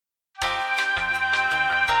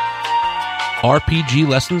RPG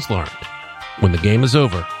Lessons Learned. When the game is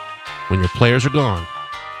over, when your players are gone,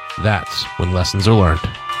 that's when lessons are learned.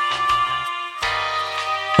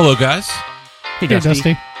 Hello, guys. Hey,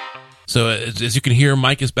 Dusty. So, as you can hear,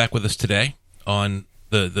 Mike is back with us today on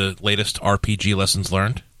the latest RPG Lessons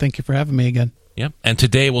Learned. Thank you for having me again. Yep. And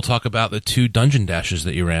today we'll talk about the 2 dungeon dashes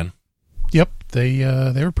that you ran. Yep, they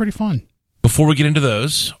were pretty fun. Before we get into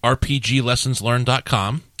those,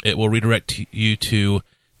 rpglessonslearned.com. It will redirect you to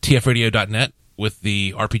tfradio.net with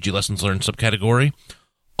the RPG Lessons Learned subcategory.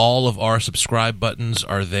 All of our subscribe buttons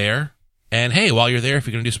are there. And hey, while you're there, if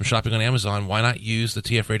you're going to do some shopping on Amazon, why not use the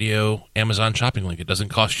TF Radio Amazon shopping link? It doesn't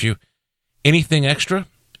cost you anything extra,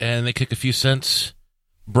 and they kick a few cents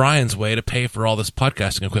Brian's way to pay for all this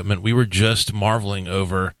podcasting equipment. We were just marveling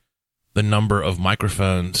over the number of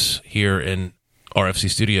microphones here in RFC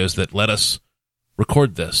Studios that let us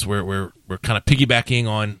record this. We're kind of piggybacking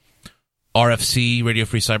on RFC, Radio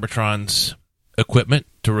Free Cybertron's equipment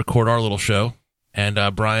to record our little show. And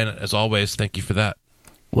Brian, as always, thank you for that.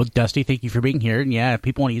 Well, Dusty, thank you for being here. And yeah, if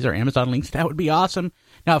people want to use our Amazon links, that would be awesome.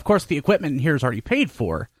 Now, of course, the equipment here is already paid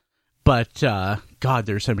for, but God,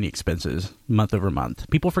 there's so many expenses month over month.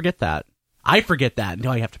 People forget that. I forget that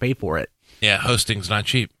until I have to pay for it. Yeah, hosting's not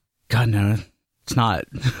cheap. God, no, it's not.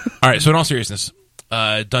 All right, so in all seriousness,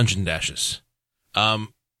 dungeon dashes.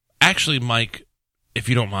 Actually, Mike, if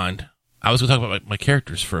you don't mind, I was going to talk about my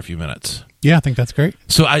characters for a few minutes. Yeah, I think that's great.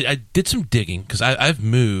 So I did some digging because I've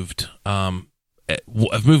moved.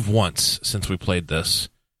 I've moved once since we played this.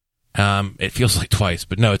 It feels like twice,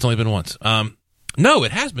 but no, it's only been once. No,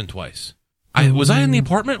 it has been twice. Was I in the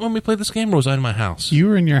apartment when we played this game, or was I in my house? You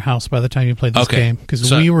were in your house by the time you played this game,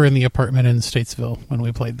 because we were in the apartment in Statesville when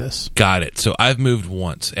we played this. Got it. So I've moved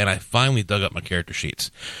once, and I finally dug up my character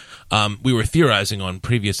sheets. We were theorizing on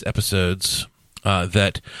previous episodes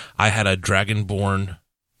that I had a Dragonborn,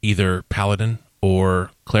 either Paladin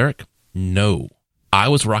or Cleric. No. I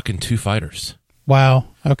was rocking 2 fighters. Wow.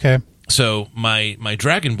 Okay. So my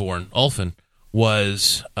Dragonborn, Ulfin,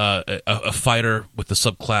 was a fighter with the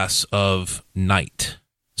subclass of Knight.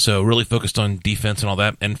 So really focused on defense and all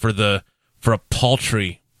that. And for a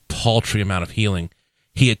paltry amount of healing,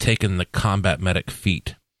 he had taken the Combat Medic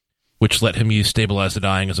feat, which let him use Stabilize the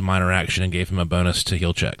Dying as a minor action and gave him a bonus to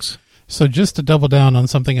heal checks. So just to double down on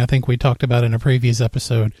something I think we talked about in a previous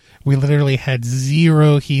episode, we literally had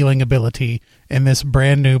 0 healing ability in this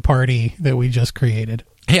brand new party that we just created.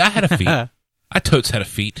 Hey, I had a feat. I totes had a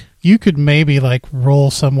feat. You could maybe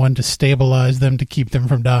roll someone to stabilize them to keep them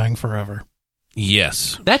from dying forever.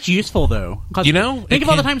 Yes. That's useful, though. You know? Think of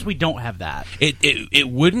all the times we don't have that. It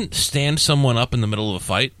wouldn't stand someone up in the middle of a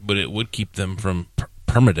fight, but it would keep them from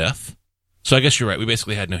permadeath. So I guess you're right. We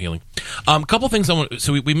basically had no healing. A couple things I want.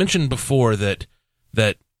 So we mentioned before that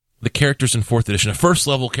the characters in 4th edition, a first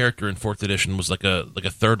level character in 4th edition was like a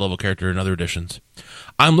 3rd level character in other editions.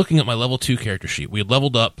 I'm looking at my level 2 character sheet. We had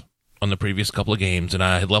leveled up on the previous couple of games, and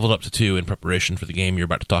I had leveled up to 2 in preparation for the game you're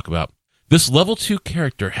about to talk about. This level 2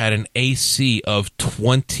 character had an AC of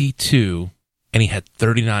 22, and he had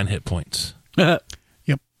 39 hit points. Yep.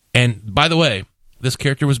 And by the way, this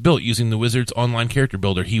character was built using the Wizards Online Character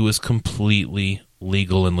Builder. He was completely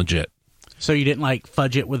legal and legit. So you didn't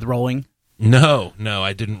fudge it with rolling? No,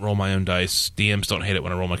 I didn't roll my own dice. DMs don't hate it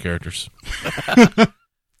when I roll my characters.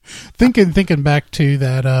 Thinking back to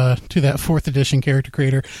that 4th edition character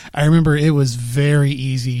creator, I remember it was very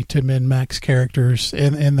easy to min-max characters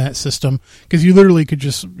in that system, because you literally could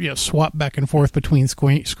just swap back and forth between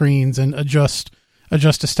screens and adjust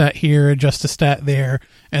a stat here, adjust a stat there,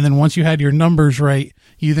 and then once you had your numbers right,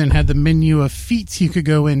 you then had the menu of feats you could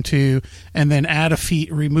go into, and then add a feat,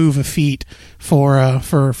 remove a feat for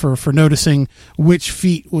noticing which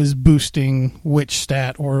feat was boosting which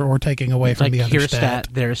stat or taking away from the other here stat.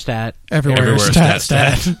 There stat, everywhere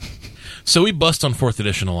stat. So we bust on 4th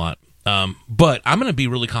edition a lot, but I'm going to be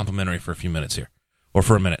really complimentary for a few minutes here, or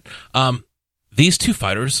for a minute. These 2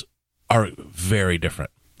 fighters are very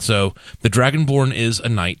different. So the Dragonborn is a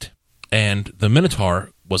knight, and the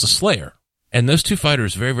Minotaur was a slayer. And those 2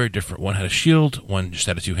 fighters, very, very different. One had a shield, one just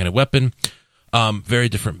had a 2-handed weapon. Very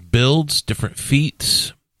different builds, different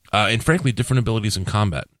feats, and frankly, different abilities in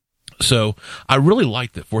combat. So I really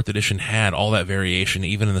liked that 4th edition had all that variation,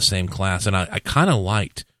 even in the same class, and I kind of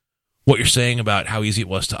liked what you're saying about how easy it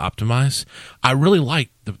was to optimize. I really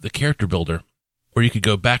liked the character builder, where you could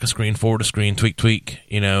go back a screen, forward a screen, tweak,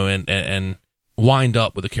 and wind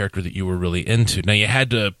up with a character that you were really into. Now, you had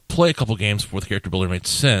to play a couple games before the character builder made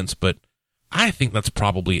sense, but I think that's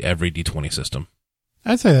probably every D20 system.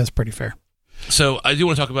 I'd say that's pretty fair. So I do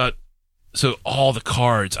want to talk about all the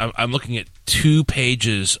cards. I'm looking at 2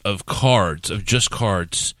 pages of cards, of just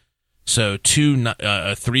cards, So 2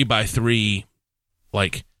 3x3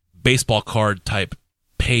 like baseball card type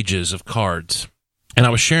pages of cards. And I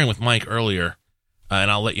was sharing with Mike earlier, and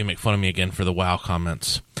I'll let you make fun of me again for the WoW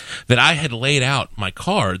comments, that I had laid out my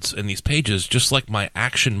cards in these pages just like my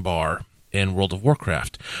action bar in World of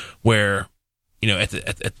Warcraft, where, at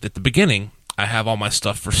the beginning, I have all my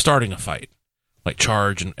stuff for starting a fight, like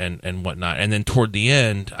charge and whatnot. And then toward the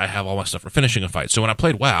end, I have all my stuff for finishing a fight. So when I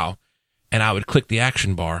played WoW and I would click the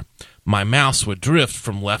action bar, my mouse would drift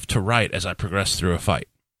from left to right as I progressed through a fight.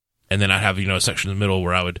 And then I'd have, a section in the middle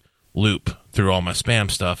where I would loop through all my spam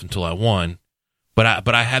stuff until I won.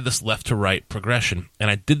 But I had this left to right progression, and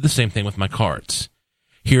I did the same thing with my cards.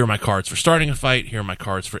 Here are my cards for starting a fight. Here are my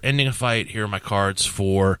cards for ending a fight. Here are my cards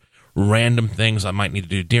for random things I might need to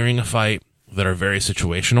do during a fight that are very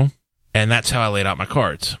situational. And that's how I laid out my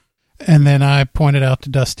cards. And then I pointed out to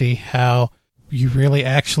Dusty how you really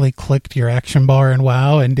actually clicked your action bar in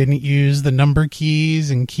WoW and didn't use the number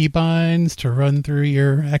keys and keybinds to run through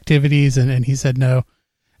your activities. And he said no.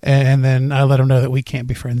 And then I let him know that we can't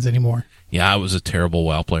be friends anymore. Yeah, I was a terrible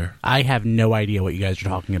WoW player. I have no idea what you guys are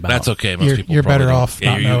talking about. That's okay. Most people you're better don't. off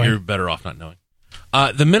not knowing. You're better off not knowing.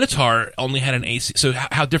 The Minotaur only had an AC. So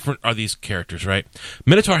how different are these characters, right?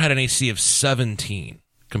 Minotaur had an AC of 17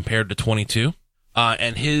 compared to 22.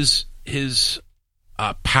 And his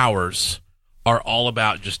powers are all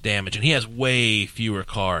about just damage. And he has way fewer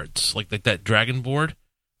cards. Like that dragon board.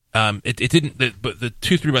 It didn't, but the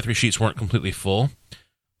 2 3x3 sheets weren't completely full.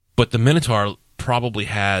 But the Minotaur probably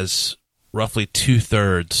has roughly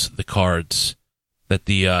 2/3 the cards that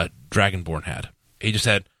the Dragonborn had. He just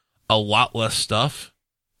had a lot less stuff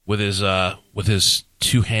with his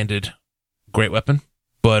two-handed great weapon,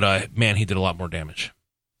 but man, he did a lot more damage.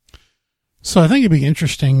 So I think it'd be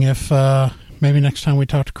interesting if maybe next time we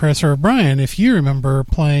talk to Chris or Brian, if you remember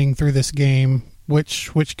playing through this game,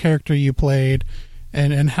 which character you played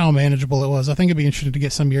and how manageable it was. I think it'd be interesting to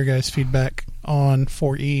get some of your guys' feedback on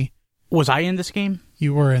 4E. Was I in this game?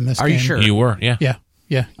 You were in this game. Are you sure? You were, yeah.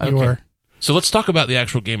 Yeah, you were. So let's talk about the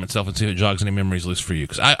actual game itself and see if it jogs any memories loose for you,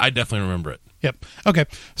 because I definitely remember it. Yep. Okay.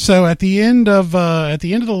 So at the end of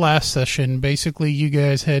the last session, basically you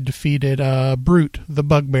guys had defeated Brute, the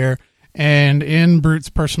bugbear, and in Brute's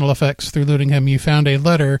personal effects through looting him, you found a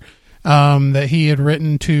letter that he had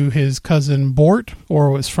written to his cousin Bort, or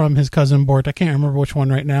was from his cousin Bort. I can't remember which one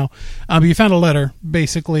right now. But you found a letter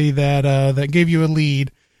basically that gave you a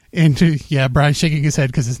lead into. Yeah, Brian's shaking his head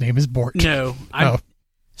because his name is Bort. No.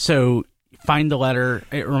 So find the letter.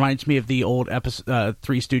 It reminds me of the old episode,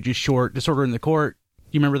 Three Stooges short, Disorder in the Court.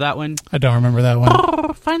 You remember that one? I don't remember that one.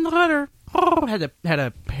 Oh, find the letter. Oh, had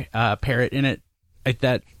a parrot in it. Like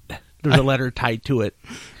that. There's a letter tied to it.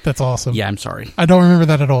 That's awesome. Yeah, I'm sorry. I don't remember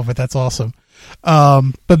that at all, but that's awesome.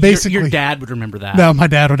 But basically, your dad would remember that. No, my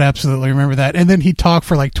dad would absolutely remember that. And then he talked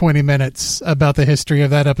for like 20 minutes about the history of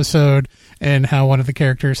that episode and how one of the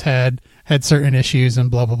characters had certain issues and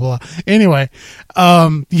blah, blah, blah. Anyway,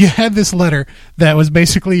 you had this letter that was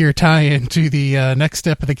basically your tie-in to the next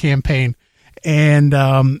step of the campaign. And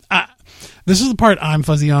this is the part I'm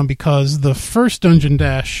fuzzy on because the first Dungeon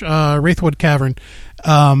Dash, Wraithwood Cavern,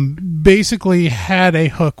 basically had a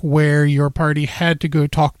hook where your party had to go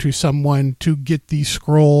talk to someone to get these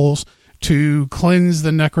scrolls to cleanse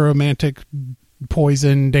the necromantic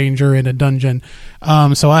poison danger in a dungeon.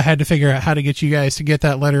 So I had to figure out how to get you guys to get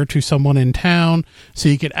that letter to someone in town so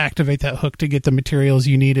you could activate that hook to get the materials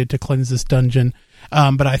you needed to cleanse this dungeon.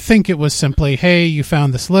 But I think it was simply, hey, you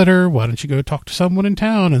found this letter. Why don't you go talk to someone in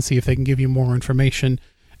town and see if they can give you more information?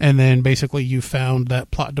 And then basically you found that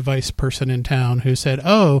plot device person in town who said,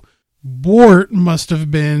 oh, Bort must have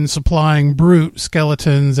been supplying brute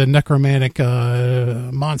skeletons and necromantic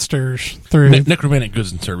monsters through... Necromantic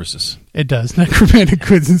goods and services. It does. Necromantic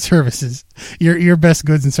goods and services. Your best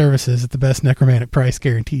goods and services at the best necromantic price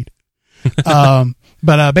guaranteed.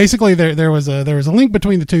 But basically there was a link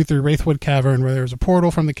between the two through Wraithwood Cavern where there was a portal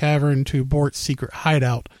from the cavern to Bort's secret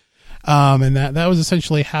hideout. And that was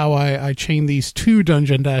essentially how I chained these two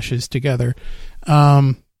Dungeon Dashes together.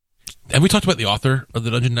 Have we talked about the author of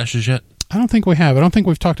the Dungeon Dashes yet? I don't think we have. I don't think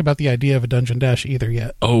we've talked about the idea of a Dungeon Dash either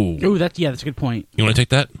yet. Oh, that's a good point. You want to take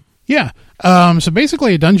that? Yeah. So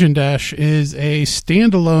basically a Dungeon Dash is a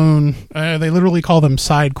standalone, they literally call them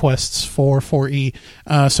side quests for 4E.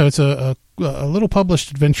 So it's a little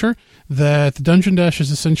published adventure that the Dungeon Dash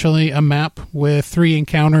is essentially a map with 3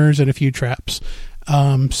 encounters and a few traps.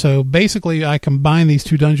 So basically I combine these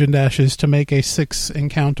two Dungeon Dashes to make a 6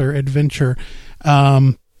 encounter adventure.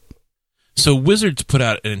 So Wizards put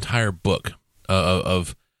out an entire book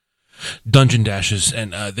of dungeon dashes,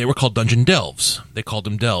 and they were called dungeon delves. They called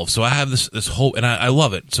them delves. So I have this whole, and I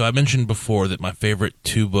love it. So I mentioned before that my favorite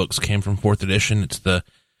 2 books came from 4th edition. It's the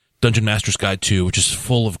Dungeon Master's Guide 2, which is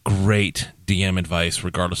full of great DM advice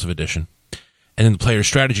regardless of edition. And then the Player's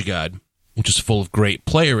Strategy Guide, which is full of great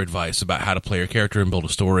player advice about how to play your character and build a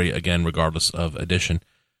story, again, regardless of edition.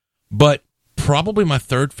 But probably my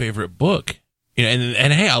 3rd favorite book,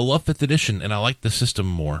 and hey, I love 5th edition, and I like the system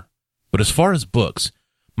more. But as far as books,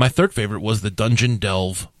 my 3rd favorite was the Dungeon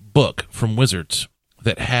Delve book from Wizards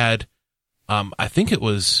that had, I think it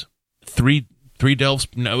was 3 delves.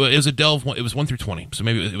 No, it was a delve. It was 1 through 20. So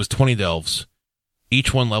maybe it was 20 delves,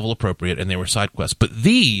 each one level appropriate, and they were side quests. But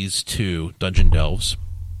these 2 dungeon delves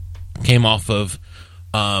came off of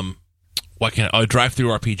Drive-Thru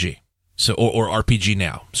RPG. So or RPG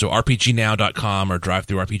Now. So rpgnow.com or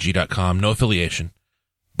drivethrurpg.com. No affiliation.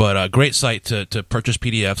 But a great site to purchase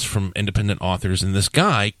PDFs from independent authors. And this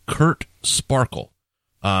guy, Kurt Sparkle,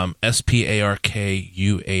 Sparkuhl,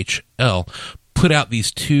 put out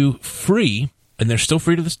these 2 free, and they're still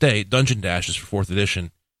free to this day, dungeon dashes for 4th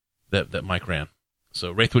edition that Mike ran.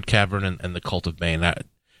 So Wraithwood Cavern and the Cult of Bane.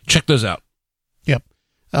 Check those out. Yep.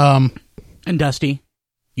 And Dusty,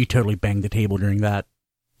 you totally banged the table during that.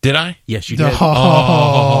 Did I? Yes, you did.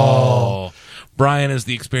 Oh. Brian is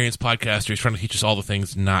the experienced podcaster. He's trying to teach us all the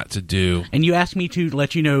things not to do. And you asked me to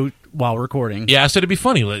let you know while recording. Yeah, I said it'd be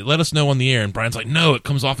funny. Let us know on the air. And Brian's like, no, it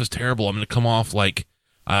comes off as terrible. I'm going to come off like,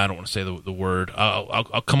 I don't want to say the word.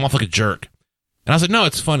 I'll come off like a jerk. And I was like, no,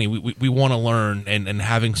 it's funny. We want to learn, and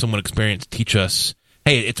having someone experienced teach us,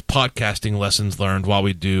 hey, it's podcasting lessons learned while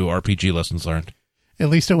we do RPG lessons learned. At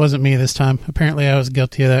least it wasn't me this time. Apparently I was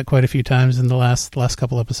guilty of that quite a few times in the last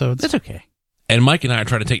couple episodes. That's okay. And Mike and I are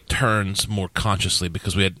trying to take turns more consciously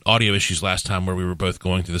because we had audio issues last time where we were both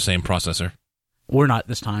going through the same processor. We're not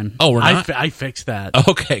this time. Oh, we're not? I fixed that.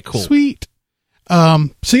 Okay, cool. Sweet. So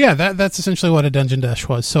yeah, that's essentially what a dungeon dash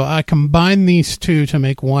was. So I combined these 2 to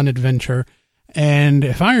make one adventure. And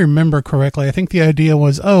if I remember correctly, I think the idea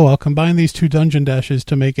was, I'll combine these 2 dungeon dashes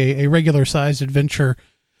to make a regular sized adventure.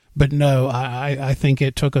 But no, I think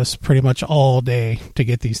it took us pretty much all day to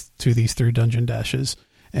get these 3 dungeon dashes.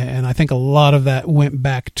 And I think a lot of that went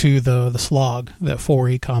back to the slog that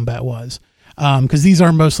 4E combat was. Because these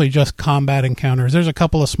are mostly just combat encounters. There's a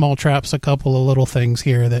couple of small traps, a couple of little things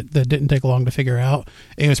here that didn't take long to figure out.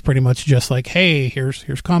 It was pretty much just like, hey, here's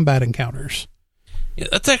combat encounters. Yeah,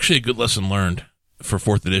 that's actually a good lesson learned for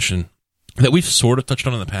 4th edition that we've sort of touched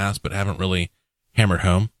on in the past but haven't really hammered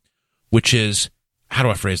home, which is, how do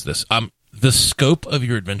I phrase this? The scope of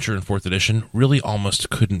your adventure in 4th edition really almost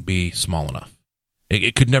couldn't be small enough.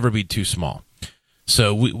 It could never be too small.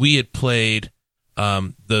 So we had played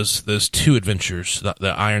those 2 adventures,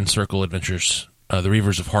 the Iron Circle adventures, the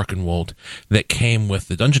Reavers of Harkenwold, that came with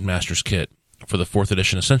the Dungeon Master's kit for the 4th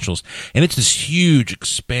edition Essentials. And it's this huge,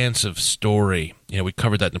 expansive story. We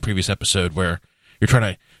covered that in the previous episode where you're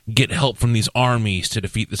trying to get help from these armies to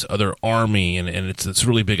defeat this other army, and it's this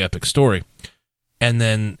really big, epic story. And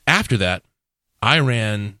then after that, I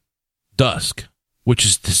ran Dusk, which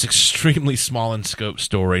is this extremely small in scope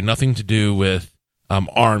story, nothing to do with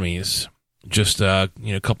armies, just a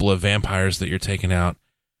couple of vampires that you're taking out,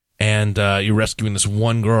 and you're rescuing this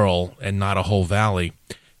one girl and not a whole valley,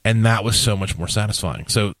 and that was so much more satisfying.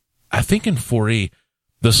 So I think in 4E,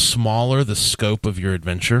 the smaller the scope of your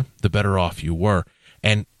adventure, the better off you were,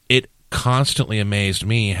 and it constantly amazed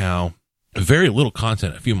me how very little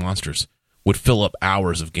content, a few monsters, would fill up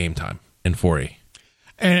hours of game time in 4E.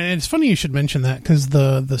 And it's funny you should mention that because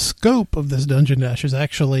the scope of this dungeon dash is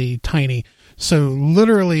actually tiny. So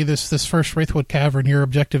literally this first Wraithwood Cavern, your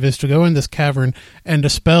objective is to go in this cavern and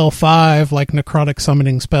dispel 5 like necrotic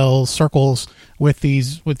summoning spells, circles with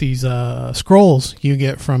these scrolls you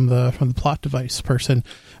get from the plot device person.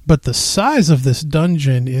 But the size of this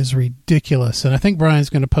dungeon is ridiculous. And I think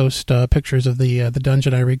Brian's going to post pictures of the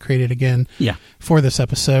dungeon I recreated again for this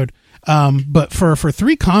episode. But for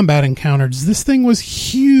 3 combat encounters, this thing was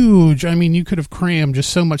huge. I mean, you could have crammed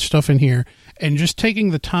just so much stuff in here, and just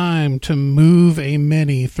taking the time to move a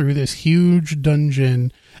mini through this huge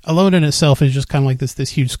dungeon alone in itself is just kind of like this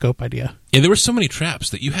huge scope idea. Yeah, there were so many traps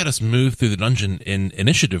that you had us move through the dungeon in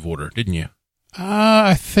initiative order, didn't you?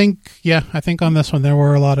 I think on this one there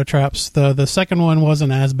were a lot of traps. The second one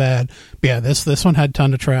wasn't as bad, but yeah, this one had a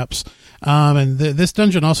ton of traps. And this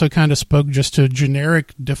dungeon also kind of spoke just to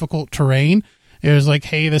generic difficult terrain. It was like,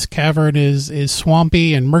 hey, this cavern is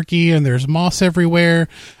swampy and murky and there's moss everywhere.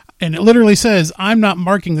 And it literally says, I'm not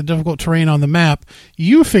marking the difficult terrain on the map.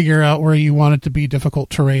 You figure out where you want it to be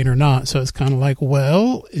difficult terrain or not. So it's kind of like,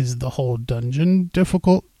 well, is the whole dungeon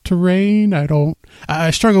difficult terrain.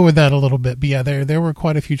 I struggle with that a little bit. But yeah, there were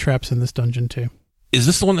quite a few traps in this dungeon too. Is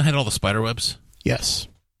this the one that had all the spider webs? Yes.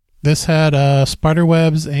 This had spider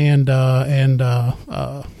webs and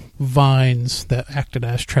vines that acted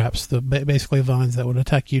as traps. Basically vines that would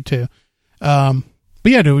attack you too. But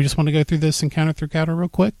yeah, do we just want to go through this encounter through counter real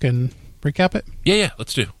quick and recap it? Yeah,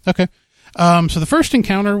 let's do. Okay. So the first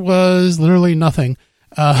encounter was literally nothing.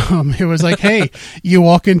 It was like, hey, you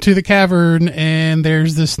walk into the cavern and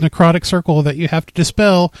there's this necrotic circle that you have to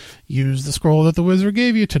dispel. Use the scroll that the wizard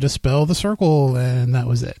gave you to dispel the circle, and that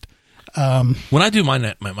was it. When I do my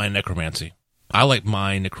necromancy, I like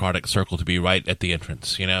my necrotic circle to be right at the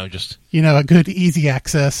entrance, a good easy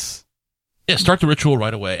access. Yeah, start the ritual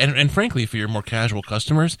right away. And frankly, for your more casual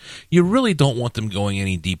customers, you really don't want them going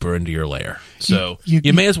any deeper into your lair. So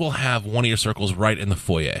you may as well have one of your circles right in the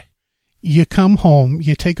foyer. You come home,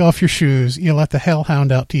 you take off your shoes, you let the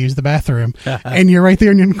hellhound out to use the bathroom, and you're right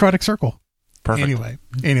there in your necrotic circle. Perfect.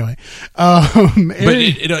 Anyway. But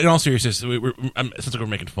in all seriousness, since we're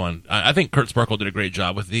making fun, I think Kurt Sparkle did a great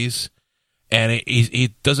job with these, and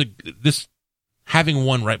he does having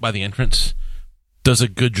one right by the entrance does a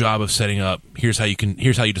good job of setting up. Here's how you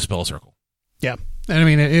dispel a circle. Yeah, and I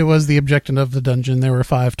mean it was the objective of the dungeon. There were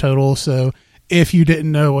 5 total, so if you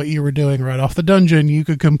didn't know what you were doing right off the dungeon, you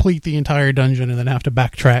could complete the entire dungeon and then have to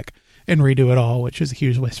backtrack and redo it all, which is a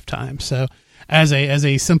huge waste of time. So as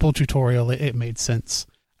a simple tutorial, it made sense.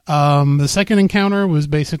 The second encounter was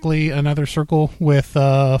basically another circle with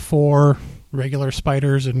 4 regular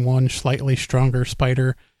spiders and 1 slightly stronger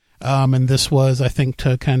spider. And this was, I think,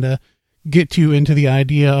 to kind of get you into the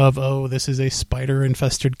idea of, this is a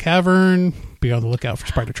spider-infested cavern. Be on the lookout for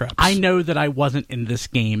spider traps. I know that I wasn't in this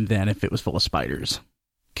game then if it was full of spiders.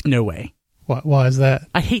 No way. Why is that?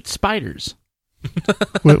 I hate spiders.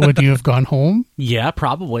 Would you have gone home? Yeah,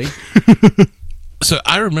 probably. So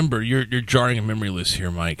I remember, you're jarring a memory loose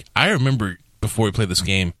here, Mike. I remember before we played this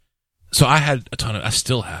game, so I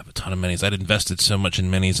still have a ton of minis. I'd invested so much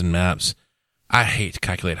in minis and maps. I hate to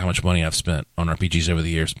calculate how much money I've spent on RPGs over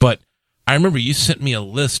the years, but I remember you sent me a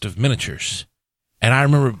list of miniatures, and I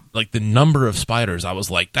remember the number of spiders. I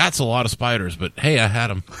was like, that's a lot of spiders, but hey, I had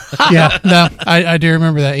them. Yeah, no, I do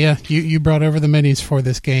remember that. Yeah, you brought over the minis for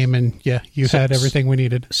this game, and yeah, you had everything we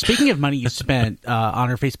needed. Speaking of money you spent on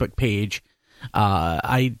our Facebook page,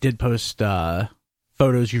 I did post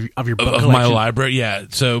photos of your book of collection. my library. Yeah,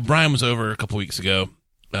 so Brian was over a couple weeks ago.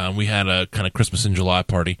 We had a kind of Christmas in July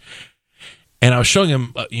party. And I was showing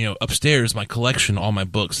him, upstairs, my collection, all my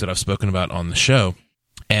books that I've spoken about on the show.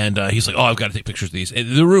 And he's like, I've got to take pictures of these.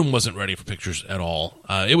 And the room wasn't ready for pictures at all.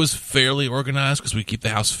 It was fairly organized because we keep the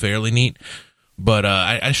house fairly neat. But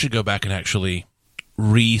I should go back and actually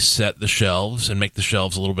reset the shelves and make the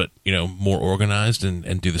shelves a little bit, more organized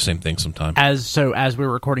and do the same thing sometime. As we're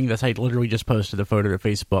recording this, I literally just posted a photo to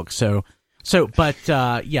Facebook.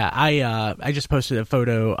 I just posted a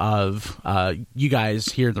photo of you guys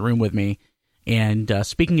here in the room with me. And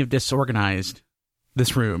speaking of disorganized,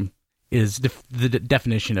 this room is the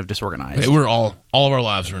definition of disorganized. We're all of our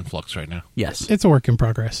lives are in flux right now. Yes. It's a work in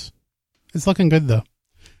progress. It's looking good, though.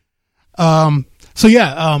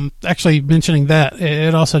 Actually mentioning that,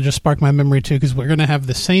 it also just sparked my memory, too, because we're going to have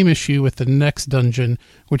the same issue with the next dungeon,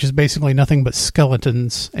 which is basically nothing but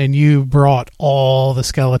skeletons, and you brought all the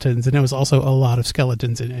skeletons, and it was also a lot of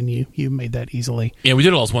skeletons, and you made that easily. Yeah, we did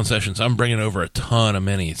it all as one session, so I'm bringing over a ton of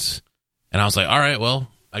minis. And I was like, all right, well,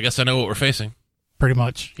 I guess I know what we're facing. Pretty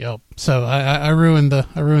much, yep. So I ruined the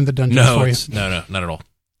dungeon for you. No, not at all.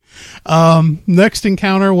 Next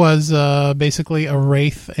encounter was basically a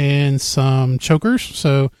wraith and some chokers.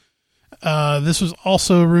 So this was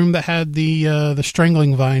also a room that had the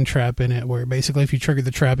strangling vine trap in it, where basically if you triggered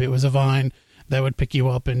the trap, it was a vine that would pick you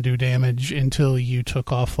up and do damage until you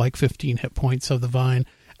took off 15 hit points of the vine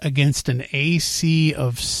against an AC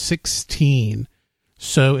of 16.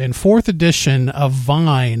 So in 4th edition, a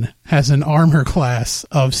vine has an armor class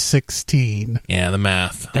of 16. Yeah, the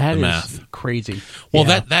math. That is math. Crazy. Well,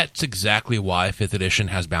 yeah. that's exactly why 5th edition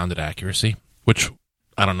has bounded accuracy, which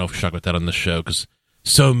I don't know if we should talk about that on this show, because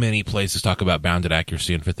so many places talk about bounded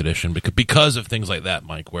accuracy in 5th edition because of things like that,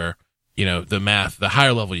 Mike, where, the math, the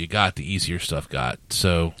higher level you got, the easier stuff got.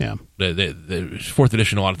 So yeah. The 4th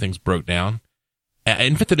edition, a lot of things broke down.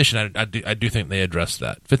 In 5th edition, I do think they addressed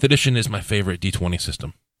that. 5th edition is my favorite D20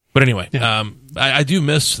 system. But anyway, yeah. I do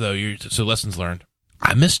miss, though, so lessons learned.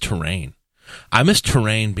 I miss terrain. I miss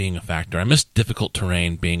terrain being a factor. I miss difficult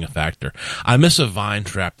terrain being a factor. I miss a vine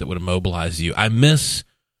trap that would immobilize you. I miss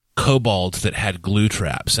kobolds that had glue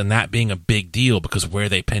traps, and that being a big deal because where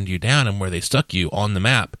they pinned you down and where they stuck you on the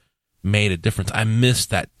map made a difference. I miss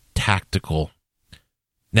that tactical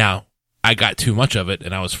Now, I got too much of it,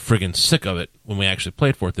 and I was friggin' sick of it when we actually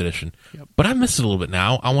played 4th edition. Yep. But I miss it a little bit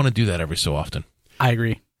now. I want to do that every so often. I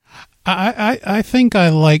agree. I think I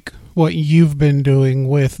like what you've been doing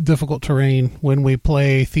with difficult terrain when we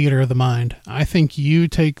play Theater of the Mind. I think you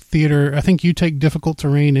take difficult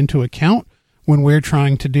terrain into account when we're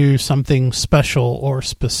trying to do something special or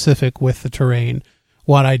specific with the terrain.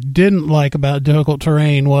 What I didn't like about difficult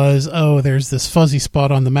terrain was, there's this fuzzy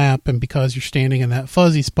spot on the map, and because you're standing in that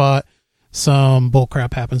fuzzy spot, some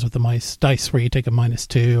bullcrap happens with the dice where you take a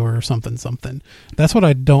 -2 or something. That's what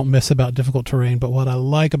I don't miss about difficult terrain, but what I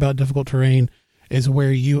like about difficult terrain is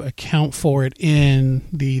where you account for it in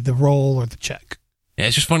the roll or the check. Yeah,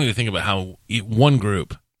 it's just funny to think about how one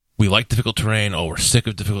group, we like difficult terrain, we're sick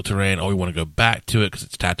of difficult terrain, we want to go back to it because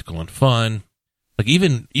it's tactical and fun. Like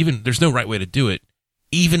even there's no right way to do it,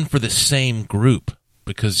 even for the same group,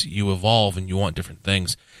 because you evolve and you want different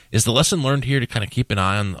things. Is the lesson learned here to kind of keep an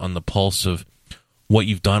eye on the pulse of what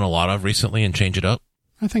you've done a lot of recently and change it up?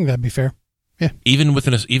 I think that'd be fair. Yeah. Even with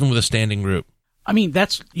a standing group. I mean,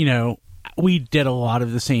 that's, we did a lot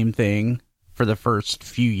of the same thing for the first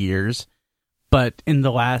few years, but in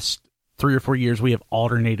the last 3 or 4 years, we have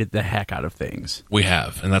alternated the heck out of things. We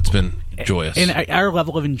have, and that's been joyous. And our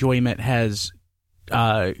level of enjoyment has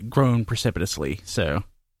grown precipitously, so.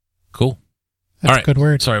 Cool. That's all right. a good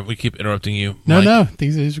word. Sorry, we keep interrupting you. No, Mike.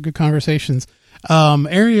 these are good conversations.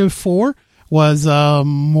 Area 4 was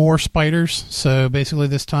more spiders, so basically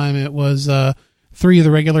this time it was 3 of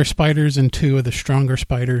the regular spiders and 2 of the stronger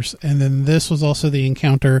spiders, and then this was also the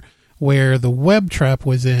encounter where the web trap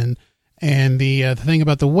was in. And the thing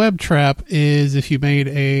about the web trap is if you made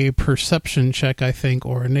a perception check, I think,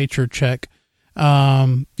 or a nature check,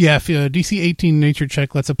 if a DC 18 nature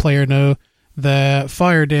check lets a player know that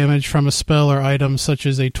fire damage from a spell or item such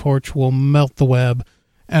as a torch will melt the web.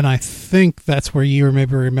 And I think that's where you were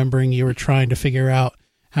maybe remembering you were trying to figure out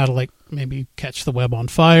how to maybe catch the web on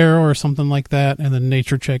fire or something like that. And the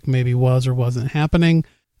nature check maybe was or wasn't happening.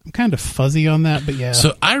 I'm kind of fuzzy on that, but yeah.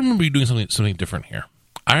 So I remember you doing something different here.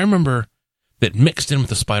 I remember that mixed in with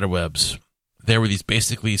the spider webs, there were these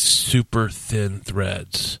basically super thin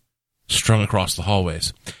threads strung across the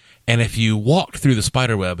hallways. And if you walked through the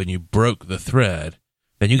spider web and you broke the thread,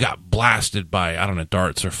 then you got blasted by,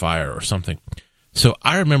 darts or fire or something. So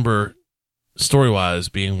I remember, story-wise,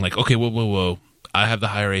 being like, okay, whoa, I have the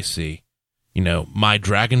higher AC. My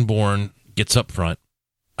Dragonborn gets up front.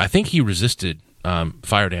 I think he resisted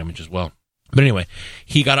fire damage as well. But anyway,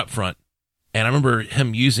 he got up front. And I remember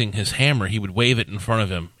him using his hammer. He would wave it in front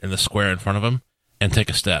of him, in the square in front of him, and take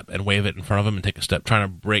a step, and wave it in front of him and take a step, trying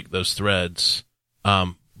to break those threads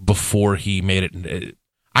before he made it.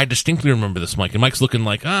 I distinctly remember this, Mike. And Mike's looking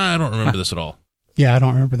like, I don't remember this at all. Yeah, I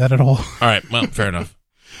don't remember that at all. All right, well, fair enough.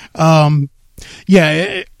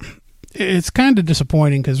 It's kind of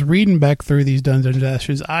disappointing because reading back through these Dungeon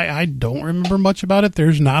Dashes, I don't remember much about it.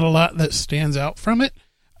 There's not a lot that stands out from it.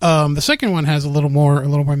 The second one has a little more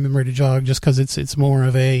memory to jog just because it's more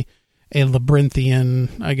of a labyrinthian,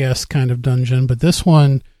 I guess, kind of dungeon. But this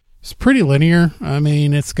one is pretty linear. I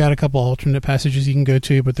mean, it's got a couple alternate passages you can go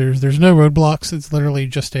to, but there's no roadblocks. It's literally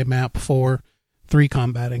just a map for 3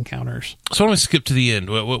 combat encounters. So I want to skip to the end.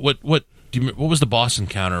 What was the boss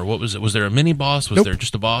encounter? What was it? Was there a mini boss? Was there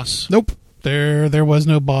just a boss? Nope. There was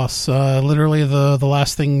no boss. Literally, the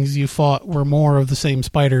last things you fought were more of the same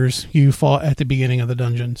spiders you fought at the beginning of the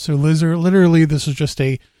dungeon. So literally, this was just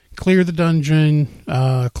a clear the dungeon,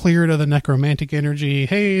 clear it of the necromantic energy.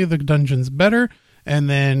 Hey, the dungeon's better. And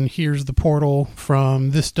then here's the portal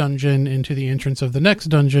from this dungeon into the entrance of the next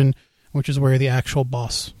dungeon, which is where the actual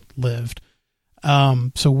boss lived.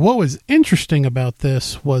 So what was interesting about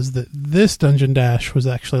this was that this Dungeon Dash was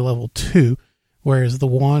actually level 2, whereas the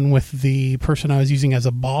one with the person I was using as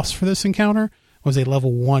a boss for this encounter was a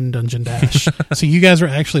level 1 Dungeon Dash. So you guys are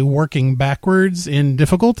actually working backwards in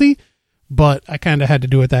difficulty, but I kind of had to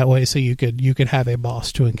do it that way so you could have a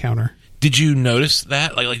boss to encounter. Did you notice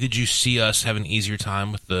that? Like did you see us have an easier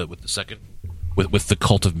time with the second with the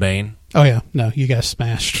Cult of Bane? Oh yeah, no, you guys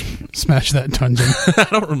smashed that dungeon. I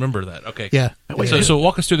don't remember that. Okay, yeah. So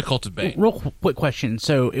walk us through the Cult of Bane. Real quick question.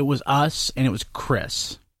 So it was us and it was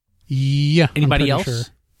Chris. Yeah. Anybody else? Sure.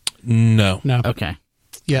 No. Okay.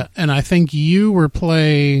 Yeah, and I think you were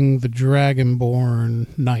playing the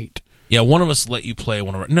Dragonborn Knight. Yeah, one of us let you play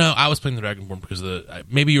one of our... No, I was playing the Dragonborn because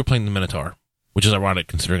maybe you were playing the Minotaur, which is ironic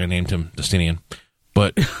considering I named him Justinian.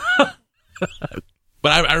 But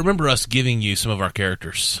but I remember us giving you some of our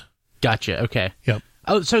characters. Gotcha. Okay. Yep.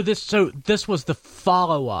 Oh, so this was the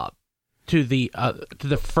follow-up to the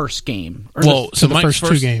first game. Or Well, so the Mike's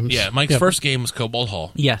first two games. Yeah, Mike's Yep. first game was Cobalt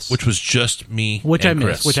Hall. Yes. which was just me, Which and I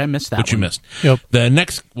Chris, missed. Which I missed that Which you one. missed. Yep. The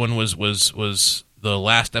next one was the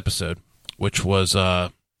last episode, which was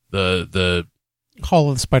the Hall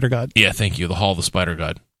of the Spider God. yeah, thank you, the Hall of the Spider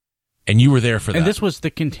God, and you were there for that. And this was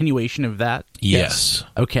the continuation of that. yes.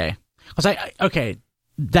 Okay. Because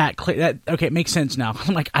it makes sense now.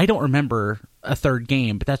 I'm like, I don't remember a third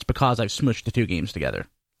game, but that's because I've smushed the two games together.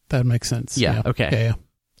 That makes sense. Yeah, okay.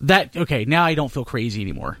 Yeah. Now I don't feel crazy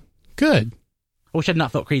anymore. Good. I wish I'd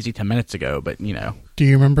not felt crazy 10 minutes ago, but Do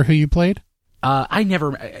you remember who you played? I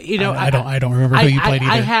never, I don't remember who you played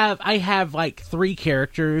either. I have like 3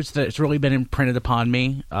 characters that's really been imprinted upon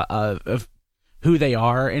me of who they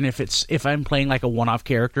are, and if I'm playing like a one-off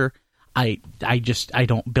character, I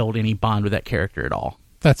don't build any bond with that character at all.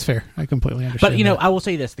 That's fair. I completely understand. But that. I will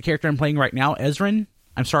say this: the character I'm playing right now, Ezrin,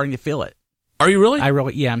 I'm starting to feel it. Are you really?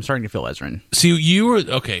 I'm starting to feel Ezrin. See, you were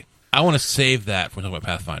okay. I want to save that for talking about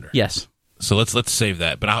Pathfinder. Yes. So let's save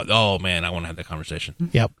that. But I want to have that conversation.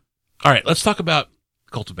 Yep. All right, let's talk about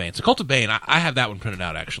Cult of Bane. So Cult of Bane, I have that one printed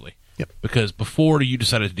out actually. Yep. Because before you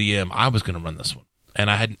decided to DM, I was going to run this one,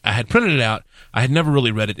 and I had printed it out. I had never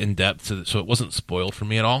really read it in depth, so it wasn't spoiled for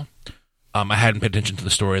me at all. I hadn't paid attention to the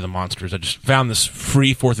story of the monsters. I just found this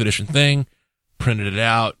free 4th edition thing, printed it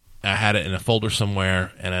out. I had it in a folder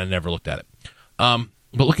somewhere, and I never looked at it. But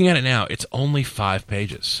looking at it now, it's only 5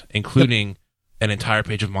 pages, including an entire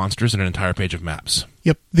page of monsters and an entire page of maps.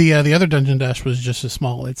 Yep. The other Dungeon Dash was just as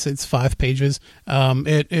small. It's 5 pages.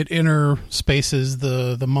 It interspaces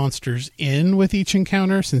the monsters in with each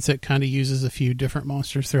encounter, since it kind of uses a few different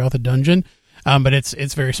monsters throughout the dungeon. But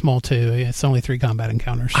it's very small too. It's only 3 combat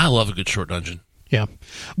encounters. I love a good short dungeon. Yeah,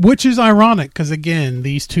 which is ironic because again,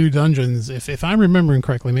 these 2 dungeons. If I'm remembering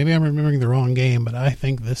correctly, maybe I'm remembering the wrong game, but I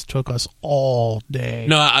think this took us all day.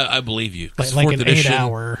 No, I believe you. like 4th an edition,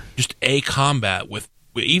 8-hour. just a combat with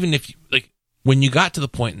even if you, like when you got to the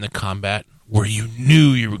point in the combat where you knew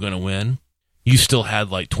you were going to win, you still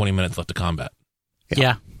had like 20 minutes left to combat.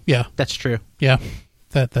 Yeah. Yeah, That's true. yeah,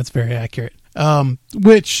 that's very accurate.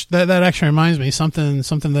 Which that actually reminds me something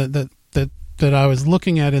that I was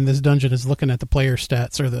looking at in this dungeon is looking at the player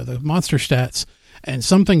stats or the monster stats, and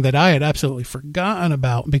something that I had absolutely forgotten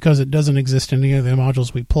about because it doesn't exist in any of the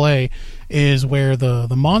modules we play is where the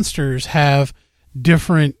monsters have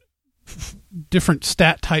different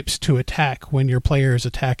stat types to attack when your player is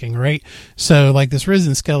attacking, right? So like this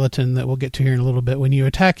Risen Skeleton that we'll get to here in a little bit, when you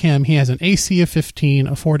attack him, he has an AC of 15,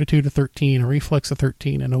 a Fortitude of 13, a Reflex of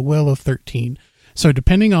 13, and a Will of 13. So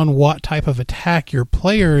depending on what type of attack your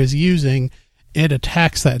player is using, it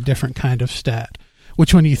attacks that different kind of stat,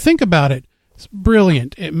 which when you think about it, it's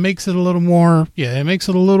brilliant. It makes it a little more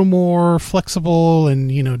flexible,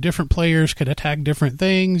 and different players could attack different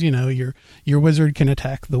things. Your wizard can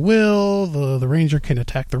attack the will, the ranger can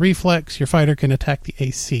attack the reflex, your fighter can attack the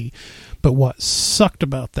AC. But what sucked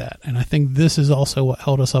about that, and I think this is also what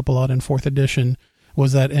held us up a lot in 4th edition,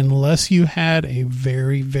 was that unless you had a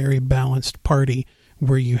very, very balanced party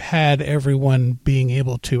where you had everyone being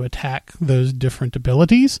able to attack those different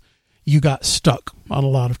abilities, you got stuck on a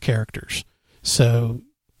lot of characters. So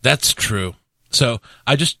That's true. So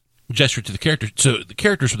I just gestured to the characters. So the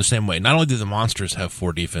characters were the same way. Not only did the monsters have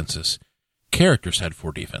 4 defenses, characters had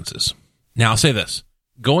 4 defenses. Now I'll say this.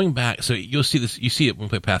 Going back, so you'll see this, you see it when we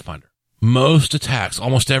play Pathfinder. Most attacks,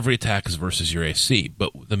 almost every attack is versus your AC,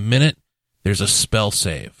 but the minute there's a spell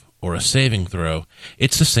save or a saving throw,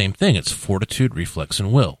 it's the same thing. It's Fortitude, Reflex,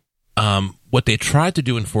 and Will. What they tried to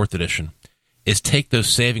do in 4th edition is take those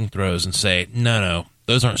saving throws and say, no,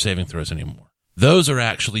 those aren't saving throws anymore. Those are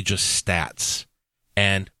actually just stats.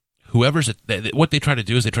 And what they try to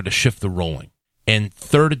do is they try to shift the rolling. In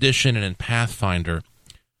 3rd edition and in Pathfinder,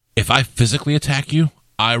 if I physically attack you,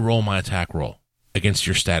 I roll my attack roll against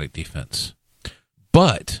your static defense.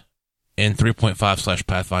 But in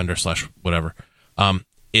 3.5/Pathfinder/whatever,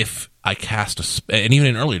 if I cast and even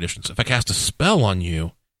in early editions, if I cast a spell on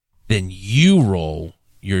you, then you roll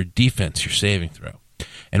your defense, your saving throw.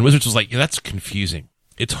 And Wizards was like, yeah, that's confusing.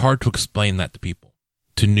 It's hard to explain that to people,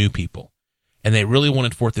 to new people. And they really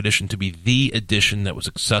wanted 4th edition to be the edition that was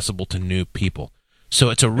accessible to new people.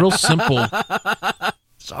 So it's a real simple...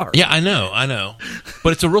 Sorry. Yeah, I know.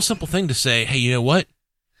 But it's a real simple thing to say, hey, you know what?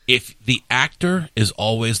 If the actor is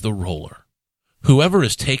always the roller, whoever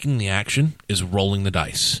is taking the action is rolling the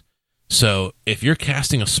dice. So if you're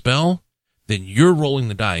casting a spell, then you're rolling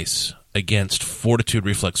the dice against Fortitude,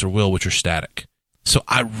 Reflex, or Will, which are static. So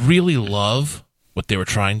I really love what they were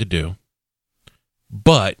trying to do.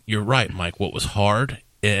 But you're right, Mike. What was hard,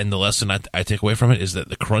 and the lesson I take away from it, is that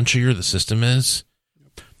the crunchier the system is,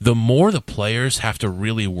 the more the players have to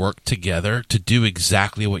really work together to do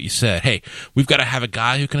exactly what you said. Hey, we've got to have a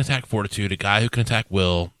guy who can attack Fortitude, a guy who can attack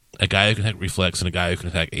Will, a guy who can attack Reflex, and a guy who can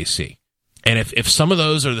attack AC. And if some of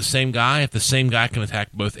those are the same guy, if the same guy can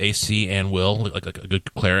attack both AC and Will, like a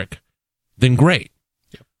good cleric, then great.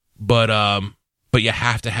 Yep. But you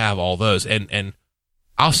have to have all those. And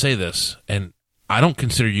I'll say this, and I don't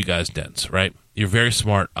consider you guys dense, right? You're very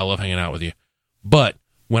smart. I love hanging out with you. But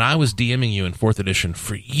when I was DMing you in 4th edition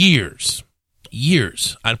for years,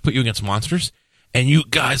 I'd put you against monsters, and you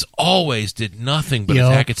guys always did nothing but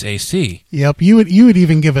attack its AC. Yep, you would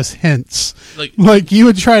even give us hints. Like you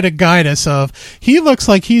would try to guide us of, he looks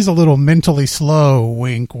like he's a little mentally slow,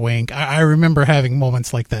 wink, wink. I remember having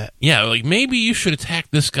moments like that. Yeah, like maybe you should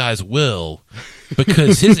attack this guy's Will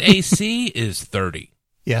because his AC is 30.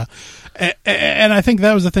 Yeah, and I think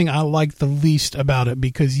that was the thing I liked the least about it,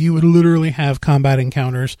 because you would literally have combat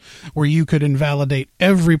encounters where you could invalidate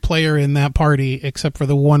every player in that party except for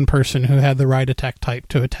the one person who had the right attack type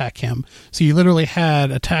to attack him. So you literally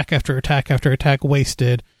had attack after attack after attack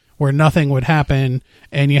wasted where nothing would happen,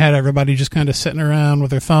 and you had everybody just kind of sitting around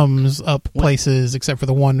with their thumbs up places except for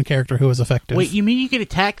the one character who was effective. Wait, you mean you could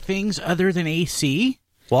attack things other than AC?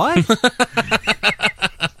 What?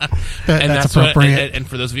 That's appropriate. And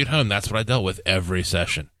for those of you at home, that's what I dealt with every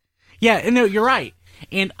session. Yeah, no, you're right.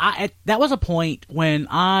 And that was a point when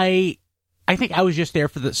I think I was just there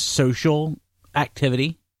for the social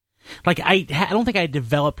activity. Like, I don't think I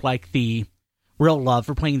developed, like, the real love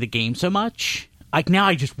for playing the game so much. Like, now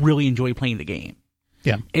I just really enjoy playing the game.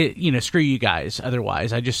 Yeah. Screw you guys.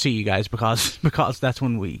 Otherwise, I just see you guys because that's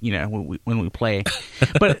when we, when we play.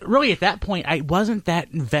 But really, at that point, I wasn't that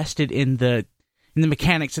invested in the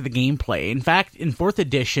mechanics of the gameplay. In fact, in 4th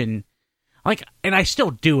edition, like, and I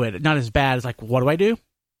still do it, not as bad as, like, what do I do?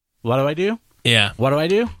 What do I do? Yeah. What do I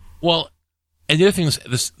do? Well, and the other thing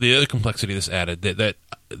is the other complexity this added that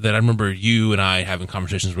I remember you and I having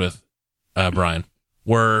conversations with Brian,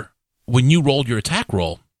 were when you rolled your attack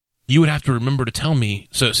roll, you would have to remember to tell me.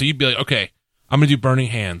 So you'd be like, okay, I'm going to do Burning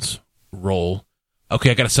Hands roll.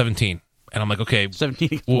 Okay, I got a 17. And I'm like, okay,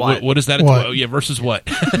 17. What is that? What? Oh, yeah, versus what?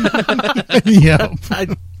 Yep.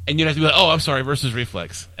 And you'd have to be like, oh, I'm sorry, versus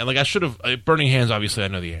Reflex. And like, I should have, Burning Hands, obviously, I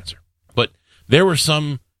know the answer. But there were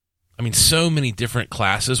so many different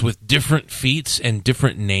classes with different feats and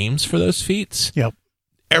different names for those feats. Yep.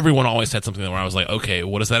 Everyone always had something where I was like, okay,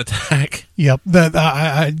 what is that attack? Yep.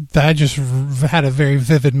 I just had a very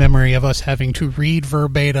vivid memory of us having to read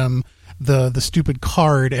verbatim the stupid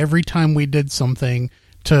card every time we did something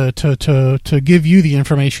to give you the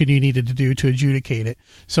information you needed to do to adjudicate it.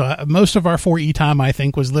 So most of our 4E time, I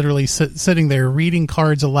think, was literally sitting there reading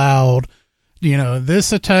cards aloud.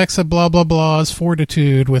 This attacks a blah blah blah's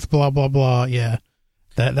fortitude with blah blah blah. Yeah,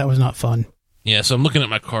 that was not fun. Yeah, so I'm looking at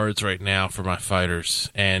my cards right now for my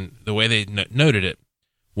fighters, and the way they noted it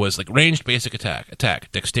was like ranged basic attack,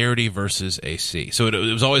 dexterity versus AC. So it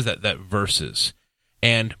was always that versus.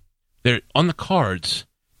 And there on the cards,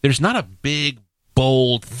 there's not a big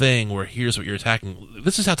bold thing where here's what you're attacking.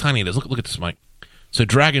 This is how tiny it is. Look at this, Mike. So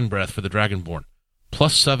Dragon Breath for the Dragonborn,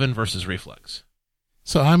 +7 versus Reflex.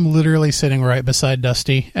 So I'm literally sitting right beside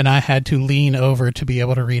Dusty, and I had to lean over to be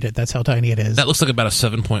able to read it. That's how tiny it is. That looks like about a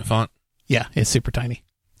 7-point font. Yeah, it's super tiny.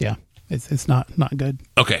 Yeah, it's not good.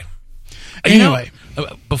 Okay. Anyway,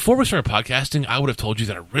 before we started podcasting, I would have told you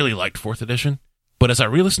that I really liked 4th edition, but as I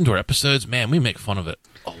re-listened to our episodes, man, we make fun of it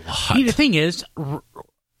a lot. The thing is,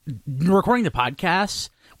 recording the podcasts,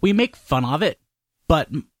 we make fun of it, but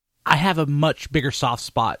I have a much bigger soft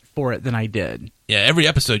spot for it than I did. Yeah, every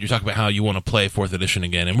episode you talk about how you want to play 4th edition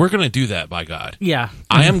again, and we're going to do that, by God. Yeah.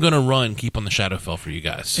 I am going to run Keep on the Shadowfell for you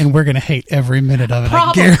guys. And we're going to hate every minute of it,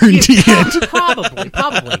 I guarantee it.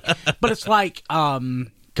 Probably. But it's like,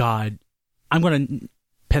 God, I'm going to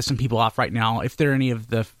piss some people off right now. If there are any of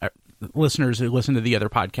the listeners who listen to the other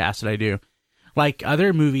podcasts that I do, like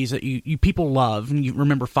other movies that you people love and you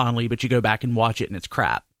remember fondly, but you go back and watch it and it's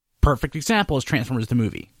crap. Perfect example is Transformers the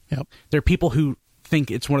movie. Yep. There are people who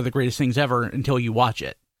think it's one of the greatest things ever until you watch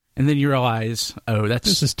it. And then you realize, oh,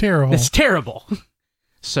 this is terrible. It's terrible.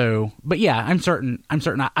 So, but yeah, I'm certain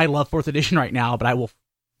I love 4th edition right now, but I will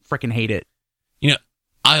freaking hate it.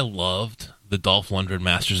 I loved the Dolph Lundgren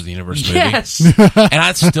Masters of the Universe movie. Yes. And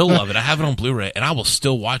I still love it. I have it on Blu-ray, and I will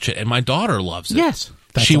still watch it. And my daughter loves it. Yes.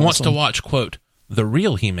 She wants to watch, quote, the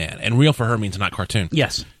real He-Man. And real for her means not cartoon.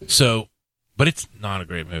 Yes. So, but it's not a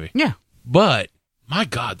great movie. Yeah. But, my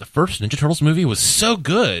God, the first Ninja Turtles movie was so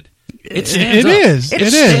good. It stands up.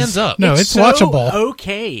 It stands up. No, it's so watchable.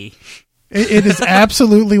 Okay. It is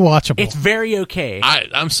absolutely watchable. It's very okay.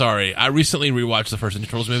 I'm sorry. I recently rewatched the first Ninja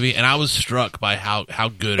Turtles movie, and I was struck by how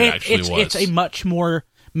good it actually was. It's a much more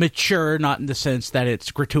mature, not in the sense that it's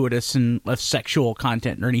gratuitous and less sexual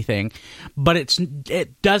content or anything, but it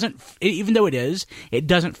doesn't, even though it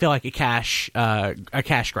doesn't feel like a cash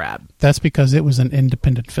grab. That's because it was an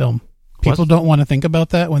independent film. People don't want to think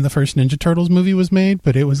about that when the first Ninja Turtles movie was made,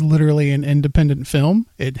 but it was literally an independent film.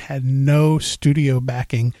 It had no studio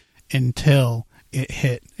backing until it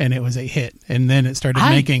hit, and it was a hit, and then it started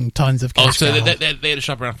making tons of cash. So they had to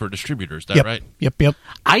shop around for distributors, is that right? Yep.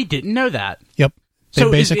 I didn't know that. Yep. They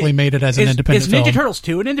basically made it as an independent film. Is Ninja Turtles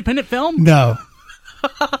 2 an independent film? No.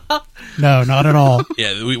 No, not at all.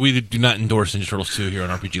 Yeah, we do not endorse Ninja Turtles 2 here on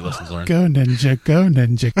RPG Lessons Learned. Go Ninja, go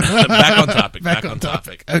Ninja. Back on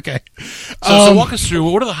topic. Okay. So walk us through,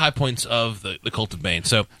 what are the high points of the Cult of Bane?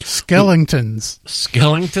 So Skellingtons.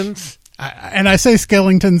 Skellingtons? And I say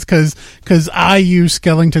Skellingtons because I use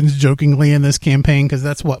Skellingtons jokingly in this campaign because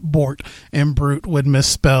that's what Bort and Brute would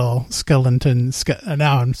misspell Skellington.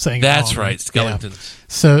 Now I'm saying that's wrong. Right,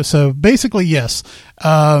 Skellingtons. Yeah. So basically, yes.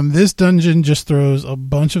 This dungeon just throws a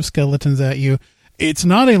bunch of skeletons at you. It's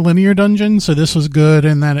not a linear dungeon, so this was good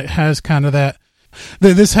in that it has kind of that.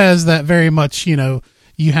 This has that very much,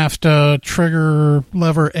 you have to trigger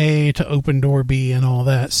lever A to open door B and all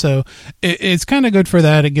that. So it's kind of good for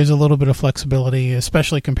that. It gives a little bit of flexibility,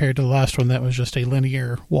 especially compared to the last one that was just a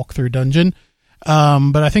linear walkthrough dungeon.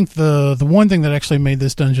 But I think the one thing that actually made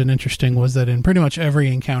this dungeon interesting was that in pretty much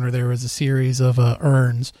every encounter there was a series of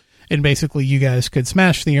urns. And basically you guys could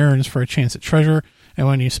smash the urns for a chance at treasure. And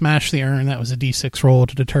when you smash the urn, that was a D6 roll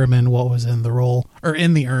to determine what was in the roll or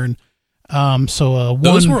in the urn.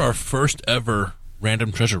 Those were our first ever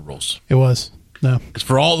random treasure rolls. It was. No. Because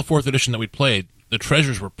for all the 4th edition that we played, the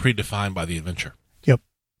treasures were predefined by the adventure. Yep.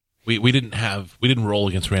 We didn't roll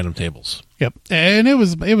against random tables. Yep. And it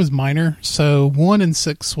was minor. So 1 and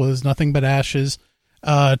 6 was nothing but ashes.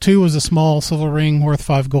 2 was a small silver ring worth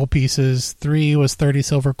 5 gold pieces. 3 was 30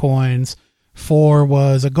 silver coins. 4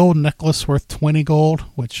 was a gold necklace worth 20 gold,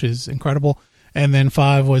 which is incredible. And then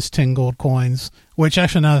 5 was 10 gold coins, which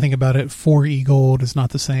actually, now that I think about it, 4 e-gold is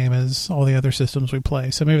not the same as all the other systems we play.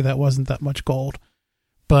 So maybe that wasn't that much gold.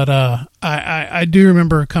 But I do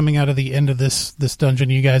remember coming out of the end of this dungeon,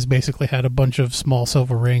 you guys basically had a bunch of small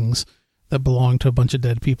silver rings that belonged to a bunch of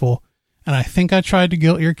dead people. And I think I tried to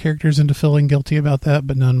guilt your characters into feeling guilty about that,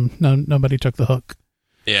 but nobody took the hook.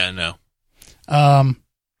 Yeah, no.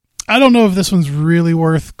 I don't know if this one's really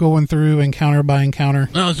worth going through encounter by encounter.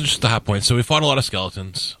 No, it's just the high points. So we fought a lot of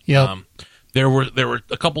skeletons. Yep. There were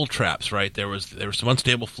a couple traps, right? There were some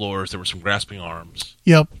unstable floors. There were some grasping arms.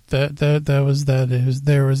 Yep. There's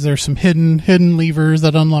some hidden levers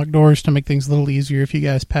that unlock doors to make things a little easier if you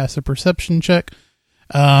guys pass a perception check.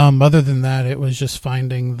 Other than that, it was just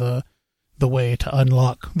finding the way to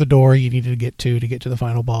unlock the door you needed to get to the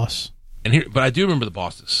final boss. But I do remember the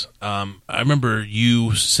bosses. I remember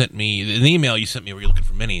you sent me an email. You sent me where you're looking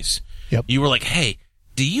for minis. Yep. You were like, "Hey,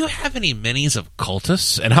 do you have any minis of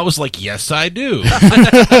cultists?" And I was like, "Yes, I do."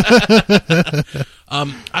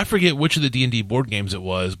 I forget which of the D&D board games it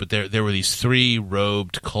was, but there were these 3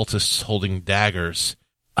 robed cultists holding daggers.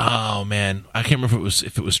 Oh man, I can't remember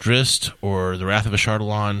if it was Drizzt or the Wrath of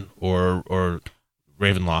Ashardalon or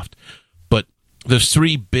Ravenloft, but those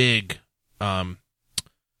 3 big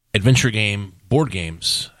adventure game board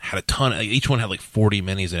games had a ton. Each one had like 40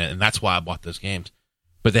 minis in it, and that's why I bought those games.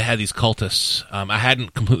 But they had these cultists. I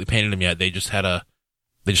hadn't completely painted them yet. They just had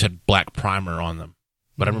black primer on them.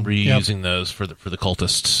 But I remember you using those for the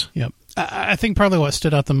cultists. Yep. I think probably what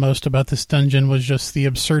stood out the most about this dungeon was just the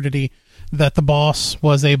absurdity that the boss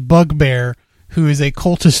was a bugbear who is a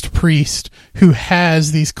cultist priest who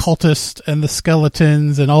has these cultists and the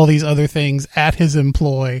skeletons and all these other things at his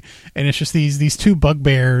employ. And it's just these 2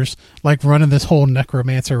 bugbears like running this whole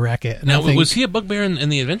necromancer racket. And now, was he a bugbear in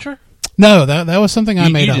the adventure? No, that was something I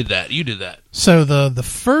made up. You did that. So the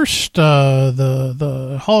first,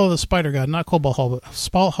 the Hall of the Spider God, not Cobalt Hall, but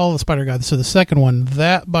Hall of the Spider God. So the second one,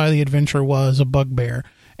 that by the adventure was a bugbear.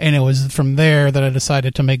 And it was from there that I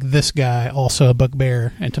decided to make this guy also a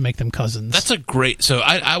bugbear and to make them cousins. That's a great... So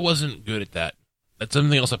I wasn't good at that. That's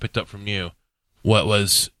something else I picked up from you. What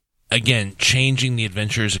was, again, changing the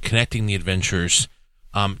adventures, connecting the adventures,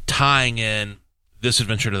 tying in this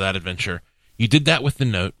adventure to that adventure. You did that with the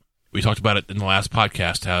note. We talked about it in the last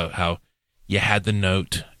podcast, how you had the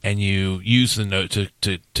note and you used the note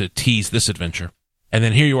to tease this adventure. And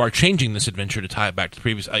then here you are changing this adventure to tie it back to the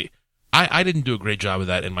previous... I didn't do a great job of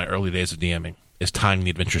that in my early days of DMing, is tying the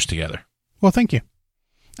adventures together. Well, thank you.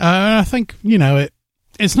 I think,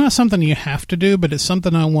 it's not something you have to do, but it's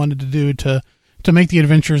something I wanted to do to make the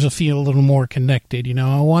adventures feel a little more connected. You know,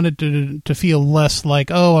 I wanted to feel less like,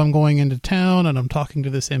 oh, I'm going into town and I'm talking to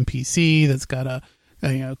this NPC that's got a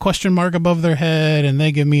question mark above their head, and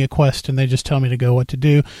they give me a quest and they just tell me to go what to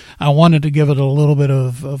do. I wanted to give it a little bit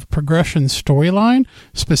of progression storyline,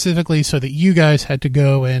 specifically so that you guys had to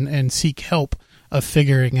go and seek help of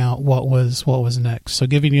figuring out what was next. So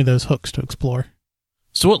giving you those hooks to explore.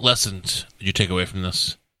 So what lessons did you take away from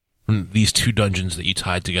this? From these two dungeons that you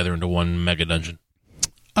tied together into one mega dungeon?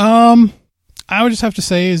 I would just have to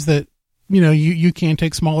say is that, you know, you can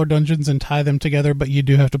take smaller dungeons and tie them together, but you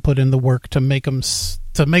do have to put in the work to make them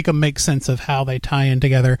make sense of how they tie in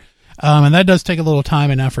together. And that does take a little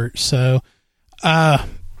time and effort. So,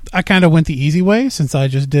 I kind of went the easy way, since I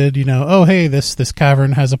just did, you know, oh, hey, this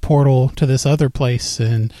cavern has a portal to this other place,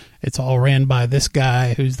 and it's all ran by this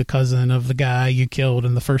guy who's the cousin of the guy you killed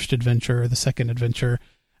in the first adventure or the second adventure.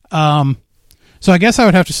 So I guess I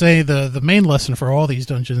would have to say the main lesson for all these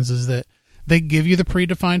dungeons is that they give you the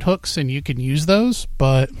predefined hooks and you can use those,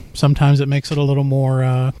 but sometimes it makes it a little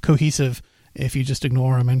more cohesive if you just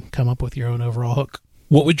ignore them and come up with your own overall hook.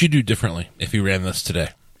 What would you do differently if you ran this today?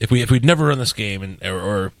 If we'd never run this game,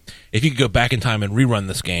 or if you could go back in time and rerun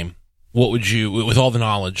this game, what would you, with all the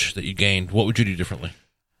knowledge that you gained, what would you do differently?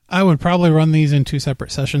 I would probably run these in 2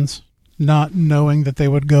 separate sessions, not knowing that they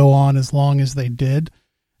would go on as long as they did.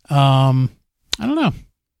 I don't know.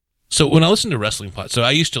 So when I listen to wrestling so I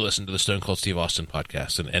used to listen to the Stone Cold Steve Austin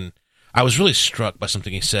podcast, and I was really struck by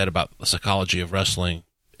something he said about the psychology of wrestling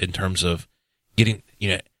in terms of getting,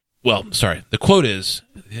 the quote is,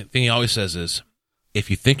 the thing he always says is, if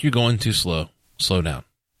you think you're going too slow, slow down.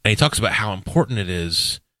 And he talks about how important it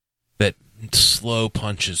is that slow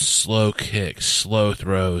punches, slow kicks, slow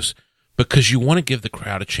throws, because you want to give the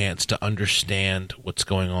crowd a chance to understand what's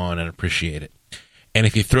going on and appreciate it. And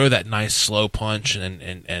if you throw that nice slow punch and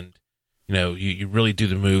you know, you really do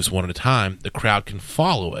the moves one at a time, the crowd can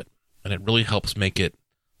follow it, and it really helps make it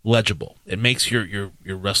legible. It makes your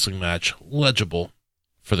wrestling match legible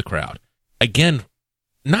for the crowd. Again,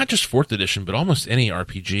 not just 4th edition, but almost any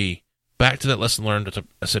RPG. Back to that lesson learned that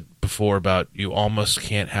I said before about you almost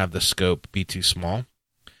can't have the scope be too small.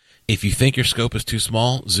 If you think your scope is too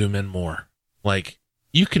small, zoom in more. Like,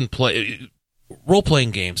 you can play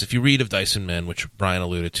role-playing games. If you read of Dice and Men, which Brian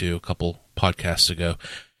alluded to a couple podcasts ago,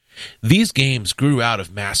 these games grew out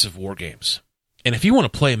of massive war games. And if you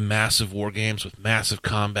want to play massive war games with massive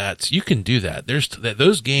combats, you can do that.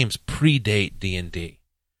 Those games predate D&D.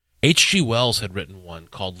 H.G. Wells had written one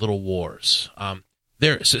called Little Wars.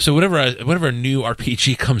 So whenever a new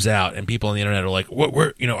RPG comes out and people on the internet are like,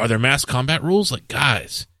 are there mass combat rules? Like,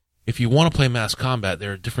 guys, if you want to play mass combat,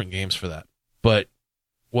 there are different games for that. But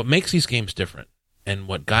what makes these games different, and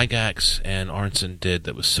what Gygax and Arneson did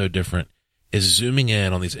that was so different, is zooming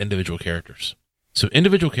in on these individual characters. So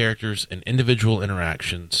individual characters and individual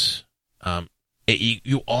interactions,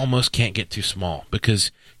 you almost can't get too small,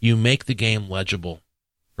 because you make the game legible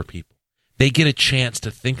for people. They get a chance to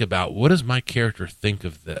think about, what does my character think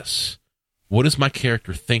of this? What does my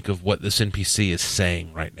character think of what this NPC is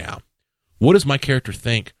saying right now? What does my character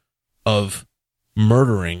think of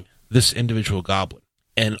murdering this individual goblin?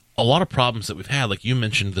 And a lot of problems that we've had, like you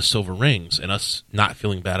mentioned the silver rings and us not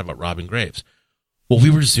feeling bad about robbing graves. Well, we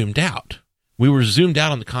were zoomed out. We were zoomed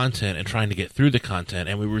out on the content and trying to get through the content,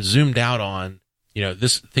 and we were zoomed out on,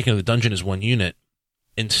 thinking of the dungeon as one unit,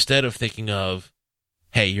 instead of thinking of,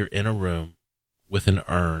 hey, you're in a room with an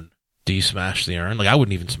urn. Do you smash the urn? Like, I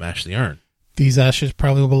wouldn't even smash the urn. These ashes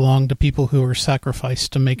probably belong to people who were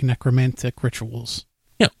sacrificed to make necromantic rituals.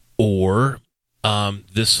 Yeah. Or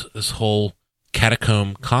this whole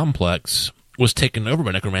catacomb complex was taken over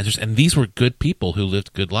by necromancers, and these were good people who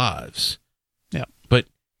lived good lives. Yeah. But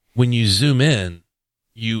when you zoom in,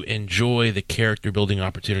 you enjoy the character building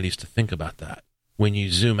opportunities to think about that. When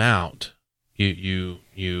you zoom out, you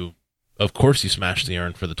of course you smash the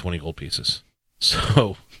urn for the 20 gold pieces.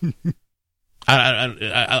 So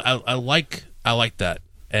I like that,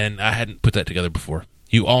 and I hadn't put that together before.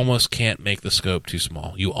 You almost can't make the scope too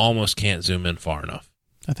small. You almost can't zoom in far enough.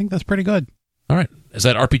 I think that's pretty good. All right. Is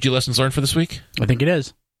that RPG Lessons Learned for this week? I think it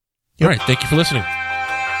is. Yep. All right. Thank you for listening.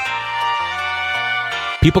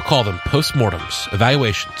 People call them postmortems,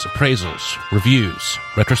 evaluations, appraisals, reviews,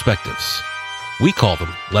 retrospectives. We call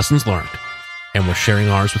them lessons learned, and we're sharing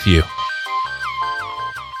ours with you.